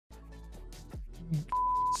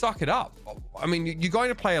suck it up. I mean, you're going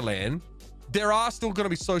to play a LAN. There are still going to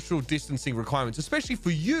be social distancing requirements, especially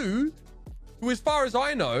for you, who, as far as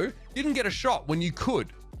I know, didn't get a shot when you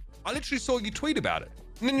could. I literally saw you tweet about it.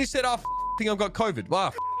 And then you said, oh, I think I've got COVID.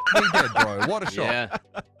 Wow, me dead, bro. What a shot. Yeah.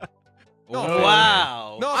 No,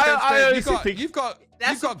 Wow. No, you've got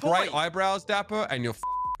great eyebrows, Dapr, and you're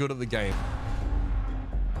good at the game.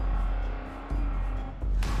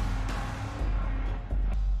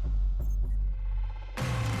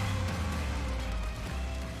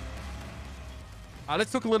 Let's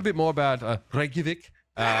talk a little bit more about Reykjavik.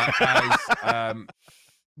 The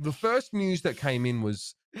first news that came in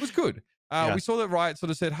was good. We saw that Riot sort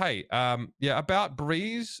of said, hey, yeah, about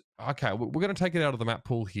Breeze, okay, we're going to take it out of the map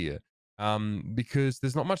pool here because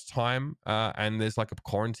there's not much time and there's like a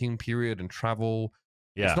quarantine period and travel.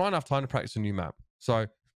 Yeah. It's not enough time to practice a new map. So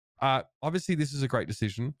obviously this is a great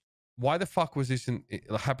decision. Why the fuck was this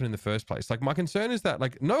happen in the first place? Like, my concern is that,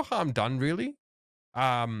 like, no harm done really,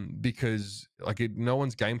 because like no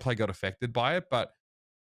one's gameplay got affected by it, but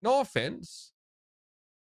no offense,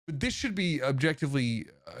 but this should be objectively,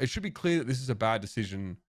 it should be clear that this is a bad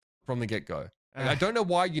decision from the get-go. I don't know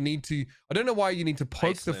why you need to poke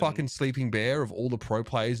Iceland. The fucking sleeping bear of all the pro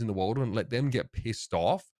players in the world and let them get pissed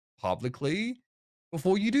off publicly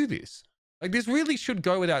before you do this. Like, this really should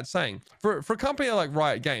go without saying. For a company like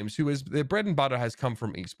Riot Games, who is, their bread and butter has come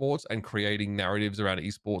from esports and creating narratives around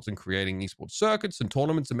esports and creating esports circuits and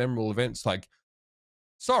tournaments and memorable events, like,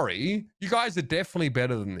 sorry, you guys are definitely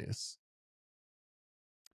better than this.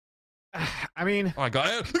 I mean, oh my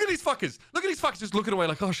God, look at these fuckers. Look at these fuckers just looking away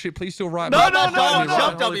like, oh shit, please still Riot. No.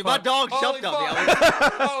 Jumped on me. My dog jumped on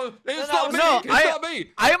me. It's not me. It's not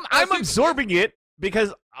me. I'm absorbing it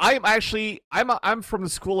because I'm from the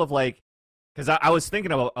school of, like, because I was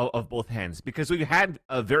thinking of both hands, because we had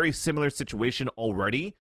a very similar situation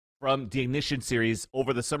already from the Ignition series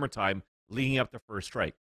over the summertime leading up to First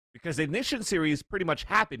Strike. Because the Ignition series pretty much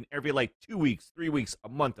happened every, like, 2 weeks, 3 weeks, a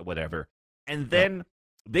month, or whatever. And then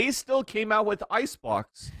they still came out with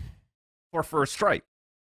Icebox for First Strike.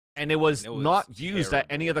 And it was not used at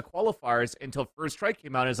any of the qualifiers until First Strike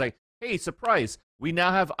came out. It's like, hey, surprise, we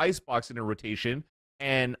now have Icebox in a rotation.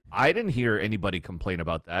 And I didn't hear anybody complain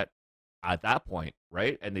about that at that point,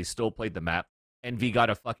 right? And they still played the map. And V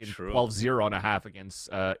got a fucking 12-0 and a half against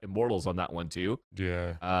Immortals on that one too.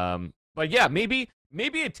 Yeah. But yeah, maybe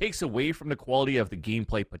it takes away from the quality of the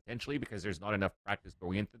gameplay potentially, because there's not enough practice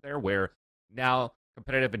going into there, where now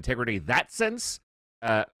competitive integrity, that sense,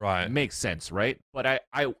 makes sense, right? But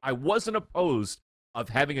I wasn't opposed of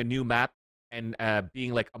having a new map and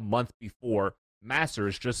being like a month before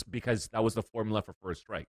Masters, just because that was the formula for First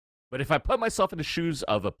Strike. But if I put myself in the shoes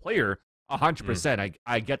of a player, 100%,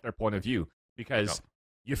 I get their point of view, because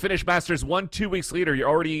you finish Masters 1, 2 weeks later, you're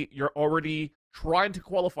already trying to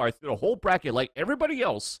qualify through the whole bracket like everybody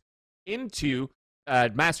else into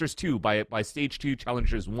Masters 2 by Stage 2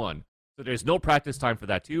 Challengers 1. So there's no practice time for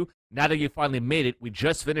that too. Now that you finally made it, we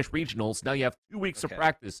just finished regionals. Now you have 2 weeks of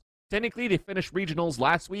practice. Technically, they finished regionals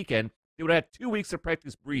last weekend. They would have had 2 weeks of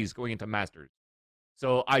practice Breeze going into Masters.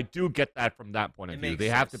 So I do get that from that point of view. They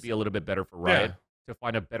have to be a little bit better for Riot to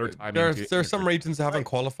find a better time. There are some regions that haven't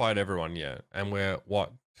qualified everyone yet, and we're,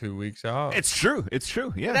 what, 2 weeks out? It's true. It's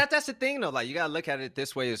true. Yeah. That's the thing, though. Like, you gotta look at it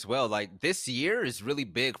this way as well. Like, this year is really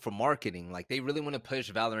big for marketing. Like, they really want to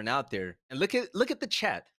push Valorant out there. And look at the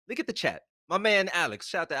chat. Look at the chat. My man Alex.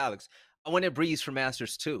 Shout out to Alex. I want to Breeze for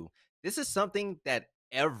Masters 2. This is something that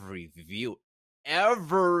every viewer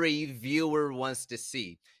wants to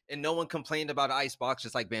see. And no one complained about Icebox,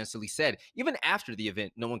 just like Van Silly said. Even after the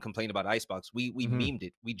event, no one complained about Icebox. We memed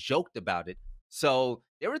it. We joked about it. So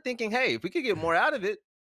they were thinking, hey, if we could get more out of it,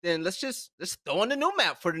 then let's throw in a new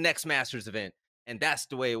map for the next Masters event. And that's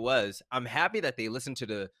the way it was. I'm happy that they listened to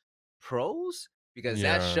the pros, because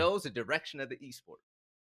that shows the direction of the esport.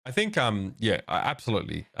 I think, yeah,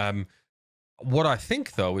 absolutely. What I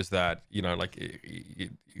think, though, is that, you know, like,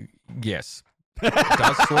 yes, it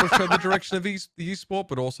does sort of show the direction of the esport,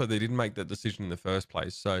 but also they didn't make that decision in the first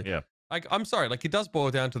place. So, yeah, like, I'm sorry, like, it does boil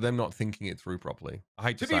down to them not thinking it through properly. I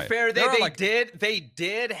hate to say be fair, it. they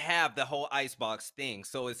did have the whole Icebox thing.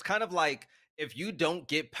 So it's kind of like, if you don't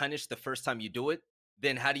get punished the first time you do it,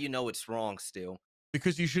 then how do you know it's wrong still?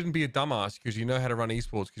 Because you shouldn't be a dumbass, because you know how to run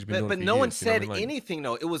esports, because you've been doing it for But no years, one said you know what I mean? anything,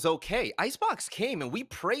 though. It was okay. Icebox came and we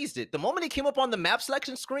praised it. The moment it came up on the map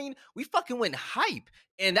selection screen, we fucking went hype.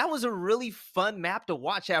 And that was a really fun map to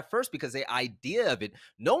watch at first, because the idea of it,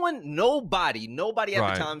 nobody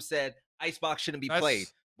at the time said Icebox shouldn't be played.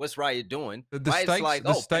 What's Riot doing?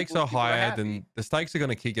 The stakes are higher than the stakes are going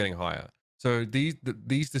to keep getting higher. So these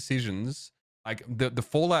decisions like the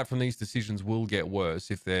fallout from these decisions will get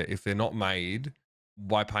worse if they're not made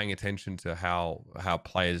by paying attention to how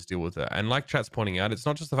players deal with it. And like chat's pointing out, it's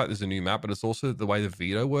not just the fact there's a new map, but it's also the way the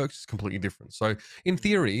veto works is completely different. So in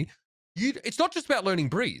theory, it's not just about learning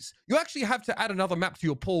Breeze. You actually have to add another map to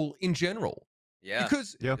your pool in general. Yeah,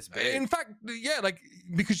 because in fact, like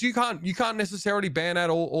because you can't necessarily ban out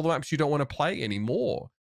all the maps you don't want to play anymore.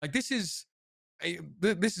 Like this is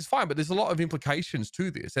fine, but there's a lot of implications to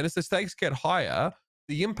this. And as the stakes get higher,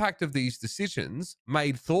 the impact of these decisions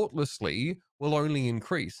made thoughtlessly will only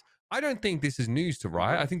increase. I don't think this is news to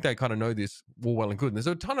Riot. I think they kind of know this well and good. And there's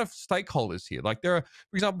a ton of stakeholders here. Like there are,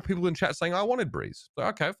 for example, people in chat saying, I wanted Breeze. So,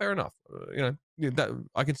 okay, fair enough. That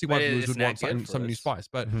I can see why viewers would want some new spice.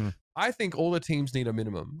 But I think all the teams need a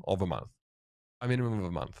minimum of a month. A minimum of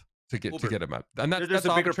a month to get a map. And that's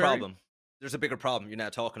a bigger problem. There's a bigger problem you're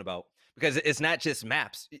not talking about. Because it's not just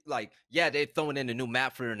maps. Like, yeah, they're throwing in a new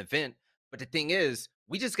map for an event. But the thing is,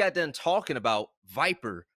 we just got done talking about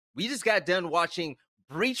Viper. We just got done watching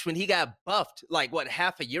Breach when he got buffed, like, what,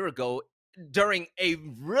 half a year ago during a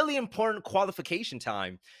really important qualification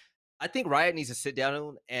time. I think Riot needs to sit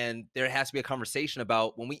down and there has to be a conversation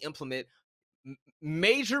about when we implement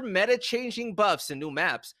major meta-changing buffs and new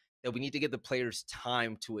maps that we need to give the players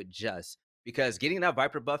time to adjust. Because getting that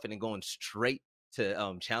Viper buff and then going straight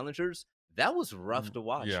to challengers, that was rough to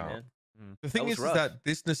watch, man. The thing is that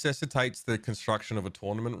this necessitates the construction of a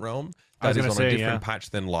tournament realm that is on a different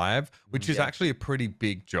patch than live, which is actually a pretty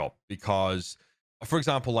big job because, for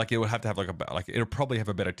example, like it would have to have it'll probably have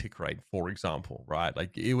a better tick rate, for example, right?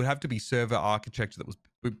 Like it would have to be server architecture that was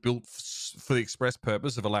built for the express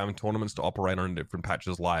purpose of allowing tournaments to operate on different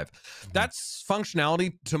patches live. That's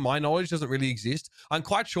functionality, to my knowledge, doesn't really exist. I'm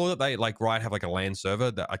quite sure that they Riot have like a LAN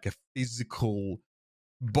server that like a physical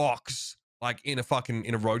box like in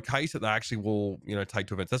a road case that they actually will take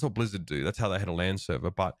to events. That's what Blizzard do. That's how they had a LAN server.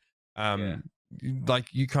 But like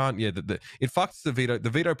you can't it fucks the veto. The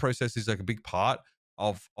veto process is like a big part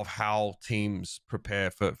of how teams prepare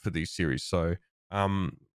for these series. So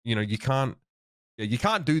you can't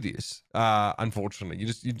do this, unfortunately.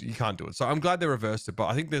 You can't do it. So I'm glad they reversed it, but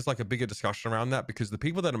I think there's like a bigger discussion around that because the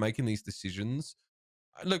people that are making these decisions,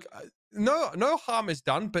 look, no harm is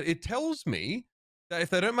done, but it tells me that if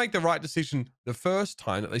they don't make the right decision the first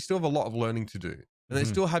time, that they still have a lot of learning to do. And they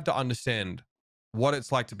still have to understand what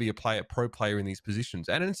it's like to be a pro player in these positions.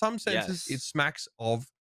 And in some senses, it smacks of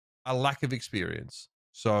a lack of experience.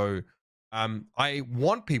 So I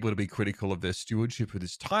want people to be critical of their stewardship of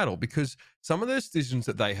this title because some of the decisions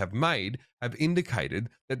that they have made have indicated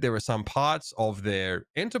that there are some parts of their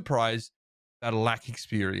enterprise that lack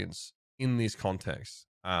experience in this context.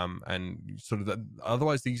 And sort of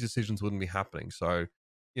otherwise these decisions wouldn't be happening. So,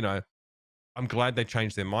 I'm glad they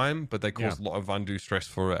changed their mind, but they caused a lot of undue stress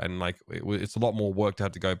for it. And like, it's a lot more work to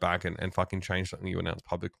have to go back and fucking change something you announced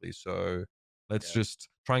publicly. So let's just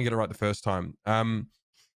try and get it right the first time.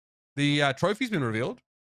 The trophy's been revealed.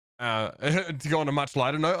 To go on a much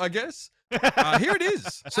lighter note, I guess. Here it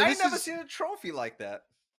is. So I've never seen a trophy like that.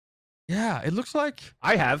 Yeah, it looks like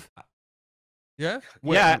I have. Yeah?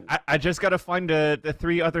 I just got to find the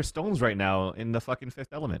 3 other stones right now in the fucking 5th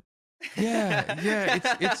element. Yeah,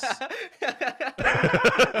 it's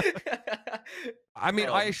I mean,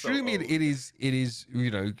 I assume it is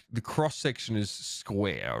the cross section is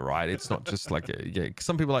square, right? It's not just like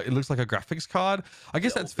some people it looks like a graphics card. I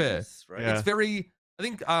guess that's fair. Right? It's very I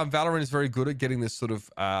think Valorant is very good at getting this sort of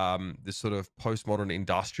postmodern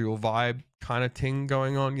industrial vibe kind of thing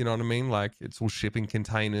going on. You know what I mean? Like it's all shipping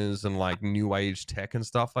containers and like new age tech and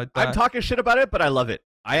stuff like that. I'm talking shit about it, but I love it.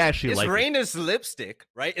 I actually like it. It's Reyna's lipstick,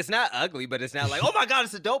 right? It's not ugly, but it's not like, oh my god,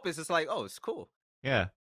 it's the dopest. It's like, oh, it's cool. Yeah.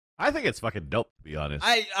 I think it's fucking dope, to be honest.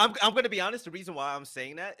 I'm going to be honest. The reason why I'm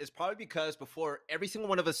saying that is probably because before every single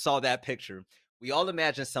one of us saw that picture, we all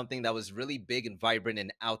imagined something that was really big and vibrant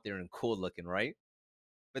and out there and cool looking, right?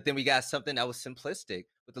 But then we got something that was simplistic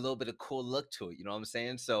with a little bit of cool look to it. You know what I'm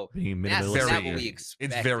saying? So that's not what we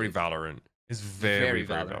expected. It's very Valorant. It's very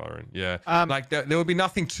Valorant. Yeah. Like there would be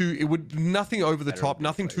nothing nothing over the top,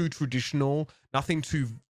 nothing too traditional, nothing too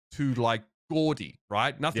like gaudy,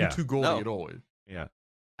 right? Nothing too gaudy at all. Yeah.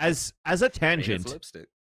 As a tangent,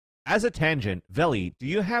 Veli, do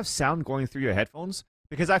you have sound going through your headphones?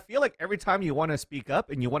 Because I feel like every time you want to speak up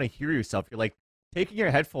and you want to hear yourself, you're like taking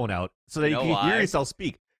your headphone out so that you can hear yourself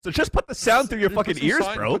speak. So just put the sound through your fucking ears,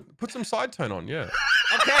 bro. Put some side tone on, yeah.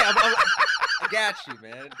 Okay, I got you,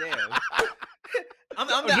 man. Damn. I'm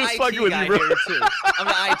the IT guy here too. I'm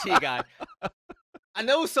the IT guy. I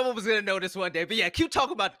know someone was gonna notice one day, but yeah, keep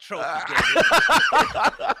talking about the trophies.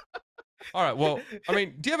 All right. Well, I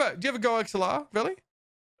mean, do you ever go XLR, Veli?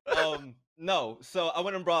 No, so I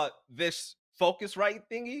went and brought this Focusrite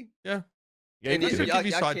thingy. Yeah. Yeah, And it should give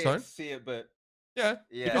you y'all side can't tone. see it, but Yeah.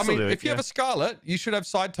 yeah. I mean, do it, if you have a Scarlet, you should have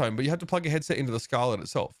side tone, but you have to plug a headset into the Scarlet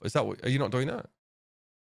itself. Is that what? Are you not doing that?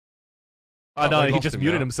 Oh no, we he just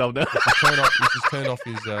muted himself now. He's just turned off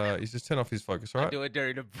his. He's just turned off his focus. Right. Do it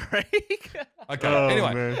during the break. Okay. Oh,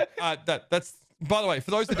 Anyway, that's. By the way, for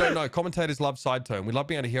those that don't know, commentators love side tone. We love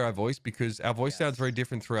being able to hear our voice because our voice sounds very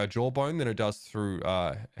different through our jawbone than it does through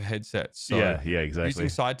headsets. So yeah, exactly. using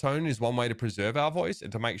side tone is one way to preserve our voice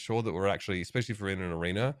and to make sure that we're actually, especially if we're in an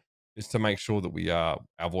arena, is to make sure that we are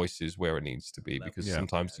our voice is where it needs to be because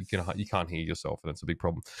sometimes you can't hear yourself and that's a big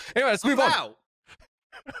problem. Anyway, let's move on.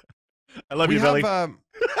 I love we you, have Belly.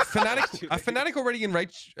 Fnatic already in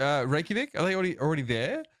Reykjavik. Are they already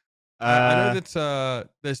there? I know that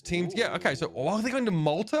there's teams. Yeah, okay. So are they going to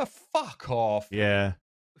Malta? Fuck off. Yeah.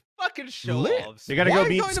 Fucking show-offs. They're gonna Why go are you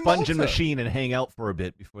beat going to Sponge and Malta? Machine and hang out for a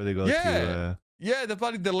bit before they go to. Yeah, the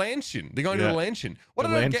Lanshin. They're going to the Lanshin. What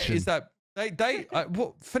I don't get is that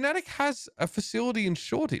Fnatic has a facility in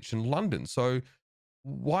Shoreditch in London. So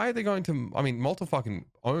why are they going to? I mean, Malta fucking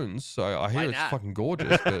owns. So I hear it's fucking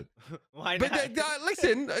gorgeous. But why not? But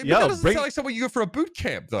listen, that Yo, doesn't sound like somewhere you go for a boot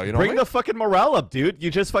camp, though. You know, bring the fucking morale up, dude. You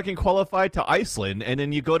just fucking qualified to Iceland, and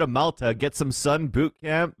then you go to Malta, get some sun, boot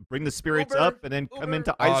camp, bring the spirits up, and then come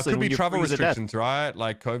into Iceland. Could be when you travel freeze to death. restrictions, right?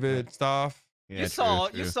 Like COVID stuff. Yeah,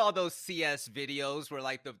 you saw those CS videos where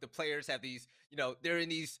like the players have these, they're in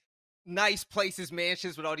these nice places,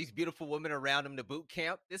 mansions with all these beautiful women around them to boot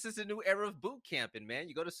camp. This is a new era of boot camping, man.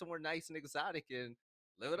 You go to somewhere nice and exotic and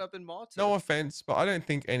live it up in Malta. No offense, but I don't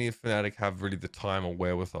think any of Fnatic have really the time or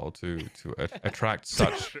wherewithal to attract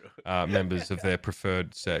such members of their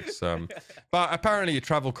preferred sex. But apparently, your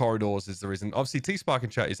travel corridors is the reason. Obviously, T-Spark in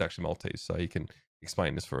chat is actually Maltese, so he can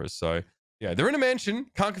explain this for us. So yeah, they're in a mansion.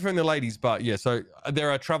 Can't confirm the ladies, but yeah. So there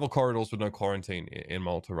are travel corridors with no quarantine in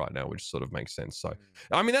Malta right now, which sort of makes sense. So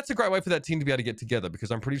I mean, that's a great way for that team to be able to get together because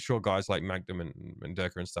I'm pretty sure guys like Magnum and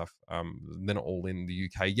Durka and stuff, they're not all in the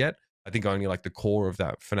UK yet. I think only like the core of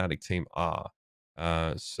that Fnatic team are.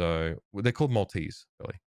 So they're called Maltese,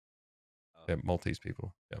 really. They're Maltese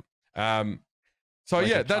people. Yeah. So like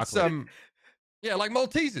yeah, that's chocolate. yeah, like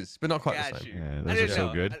Maltesers, but not quite the same. Yeah, those are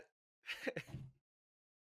so good.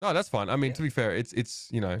 No, that's fine. I mean, to be fair,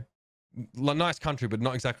 it's nice country, but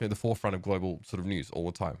not exactly at the forefront of global sort of news all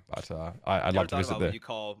the time. But I'd love to visit there. What you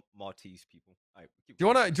call Maltese people. Do you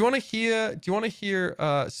want to hear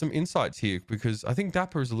some insights here? Because I think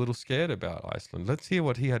Dapr is a little scared about Iceland. Let's hear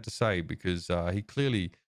what he had to say because he clearly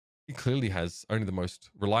has only the most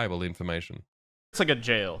reliable information. It's like a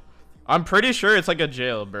jail. I'm pretty sure it's like a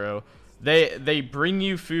jail, bro. They bring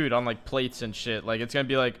you food on like plates and shit. Like it's gonna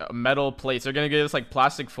be like metal plates. They're gonna give us like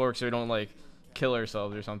plastic forks so we don't like kill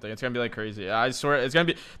ourselves or something. It's gonna be like crazy. I swear it's gonna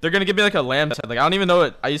be. They're gonna give me like a lamb head. Like I don't even know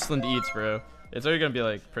what Iceland eats, bro. It's already gonna be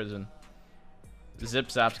like prison. Zip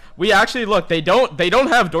zaps. We actually look. They don't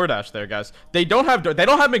have DoorDash there, guys. They don't have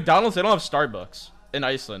McDonald's. They don't have Starbucks in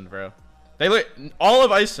Iceland, bro. They look all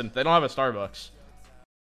of Iceland. They don't have a Starbucks.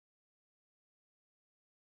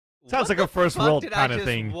 Sounds like a first world kind of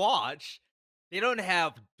thing. Watch. They don't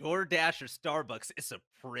have DoorDash or Starbucks. It's a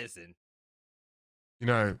prison.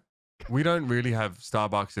 We don't really have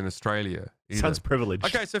Starbucks in Australia either. Sounds privileged.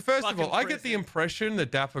 Okay, so first of Fucking all, I get the impression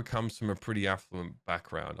that Dapr comes from a pretty affluent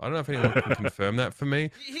background. I don't know if anyone can confirm that for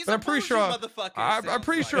me. He's I'm pretty sure I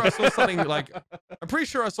saw something like I'm pretty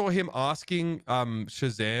sure I saw him asking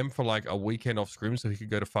Shazam for like a weekend off scrim so he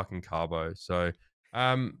could go to fucking Cabo. So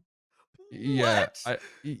yeah.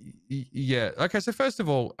 Yeah. Okay, so first of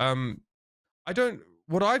all,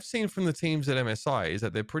 what I've seen from the teams at MSI is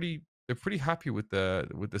that they're pretty happy with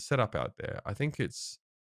the setup out there. I think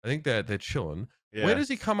they're chilling. Yeah. Where does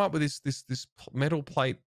he come up with this metal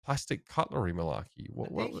plate plastic cutlery malarkey?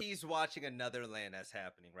 I think he's watching another land that's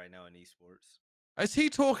happening right now in esports. Is he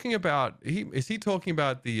talking about the 6th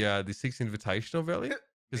Invitational, Valley?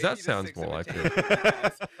 Because that sounds more like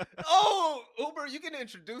it. Oh, Uber, you can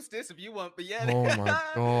introduce this if you want, but yeah. Oh my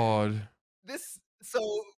god.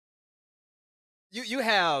 So you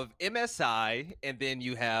have MSI, and then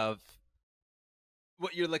you have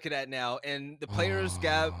what you're looking at now, and the players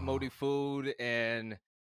got Modi food, and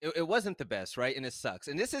it wasn't the best, right? And it sucks.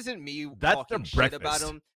 And this isn't me talking shit about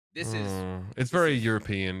them. It's very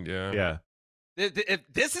European, yeah. Yeah. If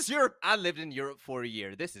this is Europe, I lived in Europe for a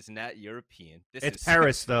year. This is not European. It's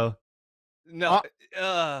Paris, though. No,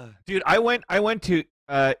 dude, I went to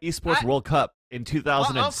Esports World Cup in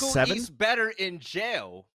 2007. My uncle eats better in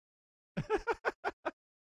jail.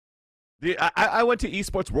 Dude, I went to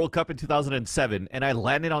Esports World Cup in 2007, and I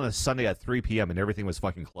landed on a Sunday at 3 p.m. and everything was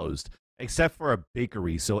fucking closed except for a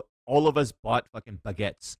bakery. So all of us bought fucking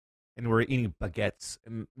baguettes, and we're eating baguettes,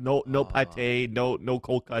 and no pate, no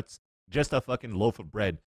cold cuts, just a fucking loaf of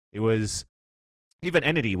bread. It was. Even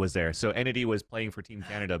Entity was there, so Entity was playing for Team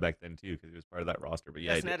Canada back then too, because he was part of that roster. But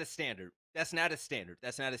yeah, that's not a standard. That's not a standard.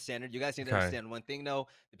 That's not a standard. You guys need to understand one thing, though.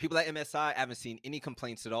 The people at MSI, I haven't seen any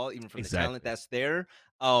complaints at all, even from the talent that's there.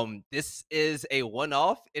 This is a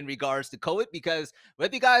one-off in regards to COVID, because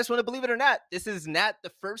whether you guys want to believe it or not, this is not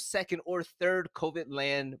the first, second, or third COVID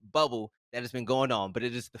land bubble that has been going on, but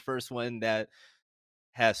it is the first one that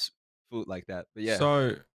has food like that. But yeah.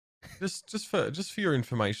 So. Just for your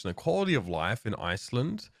information, the quality of life in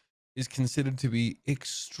Iceland is considered to be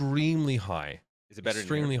extremely high. Is it better?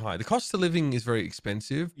 Extremely high. The cost of living is very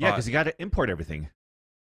expensive. Yeah, because you got to import everything.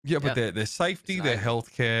 Yeah, but their safety, their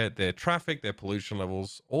healthcare, their traffic, their pollution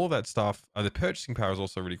levels, all that stuff. The purchasing power is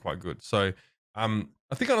also really quite good. So, I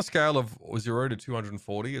think on a scale of 0 to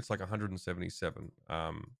 240, it's like 177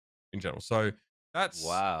 in general. So that's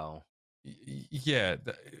wow. Yeah,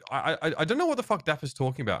 I don't know what the fuck Dapper's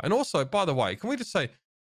talking about. And also, by the way, can we just say,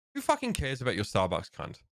 who fucking cares about your Starbucks,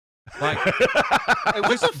 cunt? Like,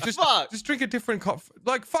 hey, just drink a different coffee.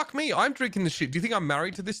 Like, fuck me, I'm drinking the shit. Do you think I'm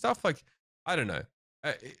married to this stuff? Like, I don't know.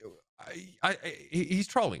 He's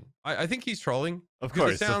trolling. I think he's trolling. Of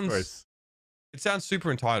course, it sounds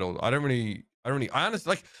super entitled. I honestly,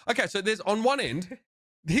 like, okay, so there's on one end,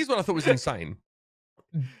 here's what I thought was insane.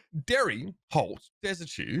 Derry Holt, Desert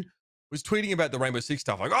Shoe, was tweeting about the Rainbow Six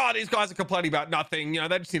stuff, like, oh, these guys are complaining about nothing. You know,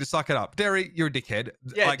 they just need to suck it up. Derry, you're a dickhead.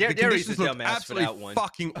 Yeah, like, the Derry's conditions a look dumbass absolutely for that one.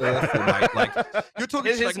 fucking awful, mate. Like, you're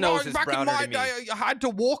talking his like, nose no, is back in browner my than me. day, I had to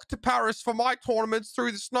walk to Paris for my tournaments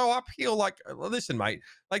through the snow uphill. Like, listen, mate,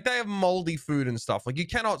 like, they have moldy food and stuff. Like, you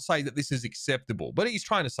cannot say that this is acceptable. But he's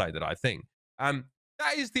trying to say that, I think.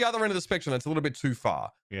 That is the other end of the spectrum. That's a little bit too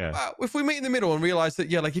far. Yeah. If we meet in the middle and realize that,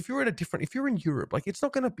 yeah, like, if you're in Europe, like, it's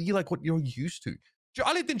not going to be like what you're used to.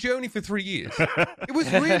 I lived in Germany for 3 years. It was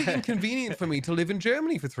really inconvenient for me to live in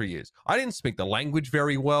Germany for 3 years. I didn't speak the language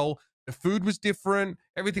very well. The food was different.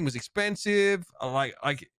 Everything was expensive.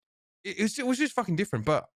 It was just fucking different.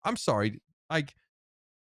 But I'm sorry, like,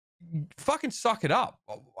 fucking suck it up.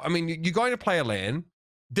 I mean, you're going to play a LAN.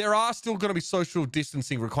 There are still going to be social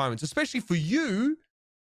distancing requirements, especially for you,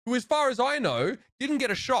 who, as far as I know, didn't get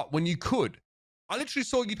a shot when you could. I literally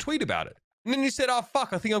saw you tweet about it. And then you said, oh,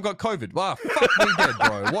 fuck, I think I've got COVID. Wow, fuck me dead,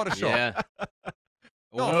 bro. What a shot. Yeah.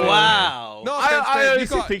 No, wow. No,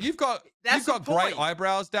 you've got great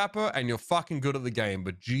eyebrows, Dapper, and you're fucking good at the game.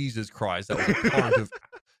 But Jesus Christ, that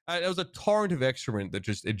was a torrent of excrement that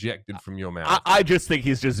just ejected from your mouth. I just think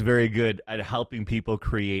he's just very good at helping people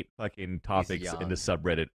create fucking topics in the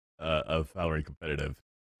subreddit of Valorant competitive.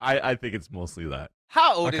 I think it's mostly that.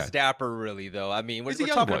 How old is Dapper really, though? I mean, we're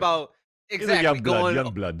talking about young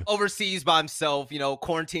blood. Overseas by himself, you know,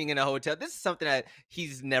 quarantining in a hotel. This is something that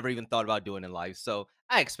he's never even thought about doing in life. So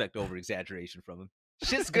I expect over-exaggeration from him.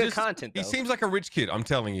 Shit's good content, though. He seems like a rich kid, I'm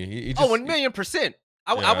telling you. He just, 1,000,000%.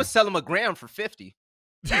 I would sell him a gram for 50.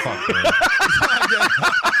 Fuck,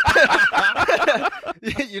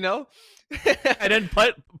 You know? And then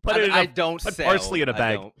put it in put parsley in a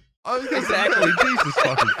bag. Exactly. Jesus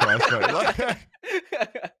fucking Christ, mate.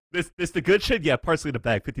 Like, this the good shit? Yeah, parsley in a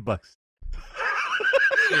bag, $50.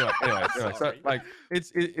 Anyway, so, like,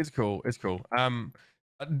 it's cool. It's cool.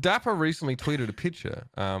 Dapper recently tweeted a picture,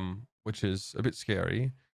 which is a bit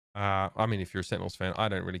scary. I mean, if you're a Sentinels fan, I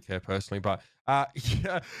don't really care personally, but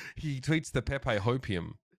yeah, he tweets the Pepe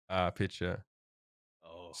Hopium picture.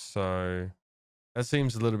 Oh. So that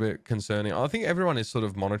seems a little bit concerning. I think everyone is sort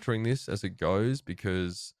of monitoring this as it goes,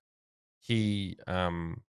 because he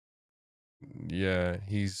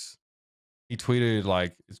he tweeted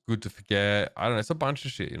like, it's good to forget. I don't know, it's a bunch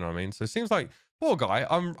of shit, you know what I mean? So it seems like, poor guy,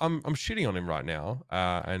 I'm shitting on him right now.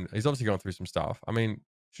 And he's obviously going through some stuff. I mean,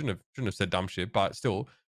 shouldn't have said dumb shit, but still,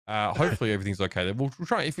 hopefully everything's okay. We'll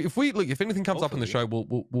try. If anything comes up in the show,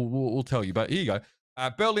 we'll tell you. But here you go.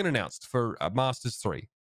 Berlin announced for Masters 3.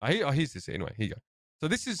 Here's this anyway. Here you go. So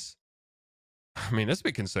this is, I mean, that's a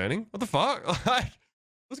bit concerning. What the fuck? Like,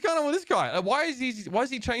 what's going on with this guy? Why has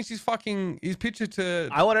he changed his picture to?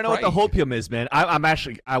 I want to know what the hopium is, man.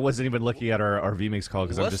 I wasn't even looking at our VMix call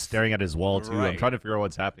because I'm just staring at his wall too. I'm trying to figure out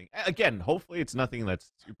what's happening. Again, hopefully it's nothing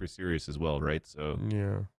that's super serious as well, right? So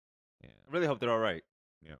yeah. I really hope they're all right.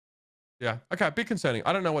 Yeah. Okay. A bit concerning.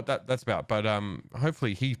 I don't know what that's about, but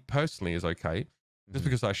hopefully he personally is okay. Just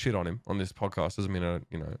because I shit on him on this podcast doesn't mean I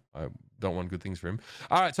don't want good things for him.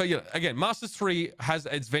 All right. So yeah, again, Masters 3 has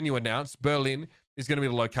its venue announced. Berlin is going to be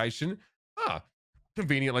the location.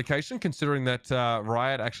 convenient location, considering that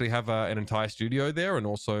Riot actually have an entire studio there and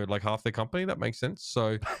also like half their company. That makes sense.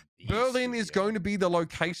 So Berlin is going to be the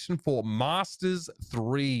location for Masters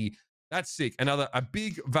 3. That's sick. A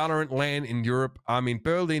big Valorant LAN in Europe. I mean,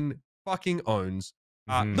 Berlin fucking owns.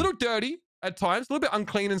 Little dirty at times, a little bit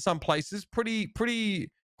unclean in some places. Pretty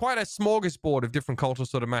quite a smorgasbord of different cultures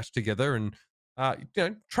sort of mashed together and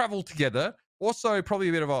travel together. Also, probably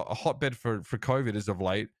a bit of a hotbed for COVID as of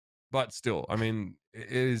late. But still, I mean,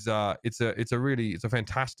 it's a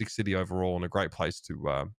fantastic city overall and a great place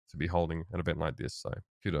to be holding an event like this. So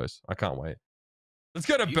kudos. I can't wait. Let's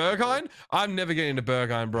go to Berghain. I'm never getting to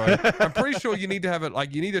Berghain, bro. I'm pretty sure you need to have it,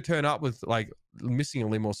 like, you need to turn up with, like, missing a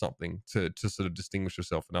limb or something to sort of distinguish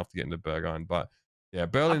yourself enough to get into Berghain. But, yeah,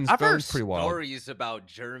 Berlin's pretty wild. Stories about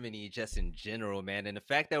Germany just in general, man. And the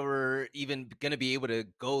fact that we're even going to be able to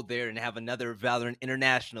go there and have another Valorant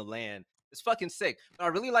international LAN is fucking sick. But I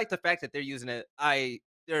really like the fact that they're using it. I'm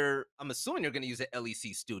assuming they're going to use an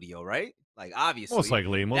LEC studio, right? Like, obviously. Most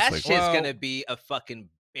likely. That shit's going to be a fucking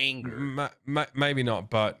banger. Maybe not,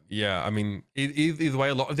 but yeah, I mean, either way,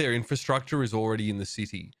 a lot of their infrastructure is already in the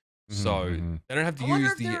city, so they don't have to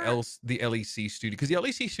use the LEC studio, because the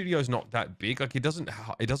LEC studio is not that big. Like, it doesn't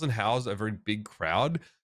house a very big crowd.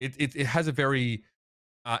 It has a very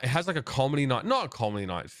it has like a comedy night, not a comedy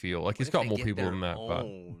night feel. Like, it's got more people than that.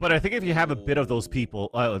 But I think if you have a bit of those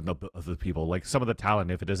people, like some of the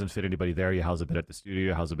talent, if it doesn't fit anybody there, you house a bit at the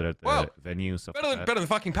studio, house a bit at the venue. Better than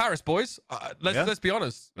fucking Paris, boys. Let's be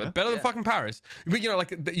honest. Yeah. Better than fucking Paris. But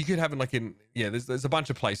like, you could have it like there's a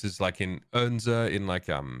bunch of places like in Ernza, in like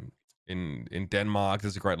in Denmark.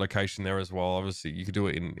 There's a great location there as well. Obviously, you could do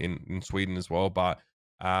it in Sweden as well, but.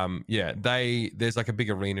 There's like a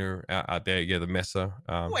big arena out there. Yeah, the Messe.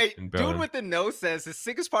 Wait, dude with the nose says the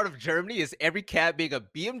sickest part of Germany is every cab being a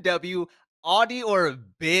BMW, Audi, or a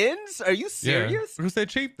Benz. Are you serious? Yeah, because they're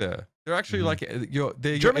cheap there. They're actually like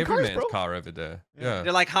they're German every cars, man's car over there. Yeah,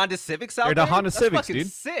 they're like Honda Civics out there. They're the Honda Civics, fucking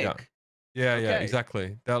dude. Sick. Yeah,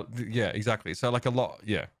 exactly. Exactly. So like a lot.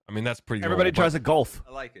 Yeah, I mean, that's pretty. Everybody tries a Golf.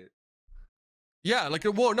 I like it. Yeah, like,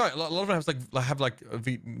 well, no, a lot of them have like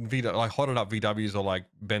hotted up VWs or like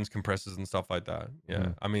Benz compressors and stuff like that.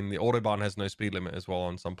 Yeah, I mean, the Autobahn has no speed limit as well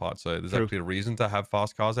on some parts, so there's actually a reason to have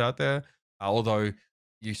fast cars out there. Although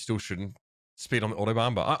you still shouldn't speed on the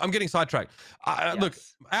Autobahn. But I'm getting sidetracked. Look,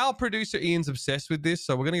 our producer Ian's obsessed with this,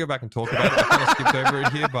 so we're gonna go back and talk about it. I kind of skipped over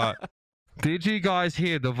it here, but did you guys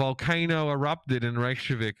hear the volcano erupted in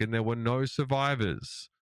Reykjavik and there were no survivors?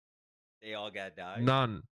 They all got died.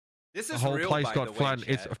 None. This is the whole real, place by got the way, flattened.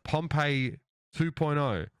 It's Pompeii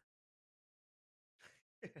 2.0.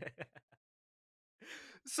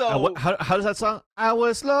 So how does that sound? I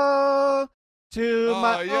was low to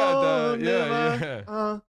my own.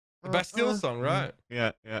 The Bastille song, right?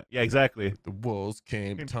 Yeah, exactly. The walls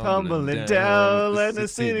came tumbling down, and the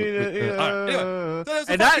city.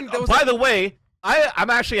 Anyway, by the way, I'm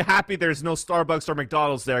actually happy there's no Starbucks or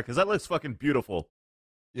McDonald's there, because that looks fucking beautiful.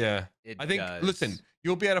 Yeah, I think. Listen,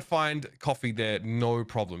 you'll be able to find coffee there, no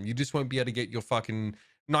problem. You just won't be able to get your fucking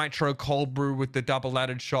nitro cold brew with the double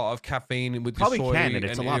added shot of caffeine with probably the soy. Can, and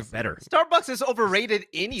it's a lot better. Starbucks is overrated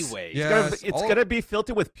anyway. It's gonna be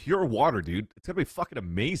filtered with pure water, dude. It's gonna be fucking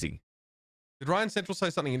amazing. Did Ryan Central say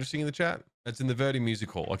something interesting in the chat? It's in the Verdi Music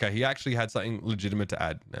Hall. Okay, he actually had something legitimate to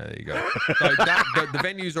add. There you go. So the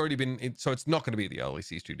venue's already been, so it's not going to be the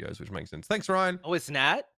LEC studios, which makes sense. Thanks, Ryan. Oh, it's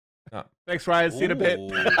not? No. Thanks, Ryan. See you in a bit.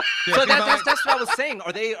 So that's what I was saying.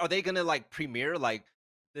 Are they gonna like premiere like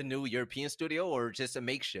the new European studio or just a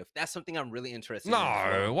makeshift? That's something I'm really interested in.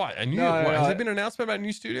 No, what? A new? Has there been an announcement about a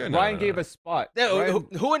new studio? Ryan gave a spot.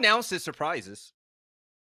 Who announced his surprises?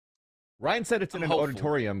 Ryan said it's in an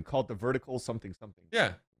auditorium called the Vertical something.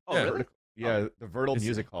 Yeah. Oh, really? Yeah, the Vertical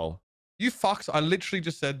Music Hall. You fucks! I literally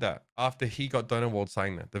just said that after he got Donut Award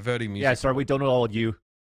saying that. The Verdi Music. Yeah, sorry, we don't know all of you.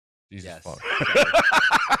 Jesus fuck.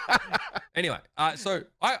 Anyway, so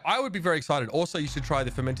I would be very excited. Also, you should try the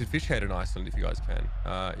fermented fish head in Iceland if you guys can.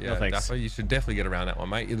 No, thanks. Dapr, you should definitely get around that one,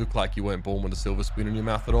 mate. You look like you weren't born with a silver spoon in your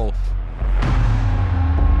mouth at all.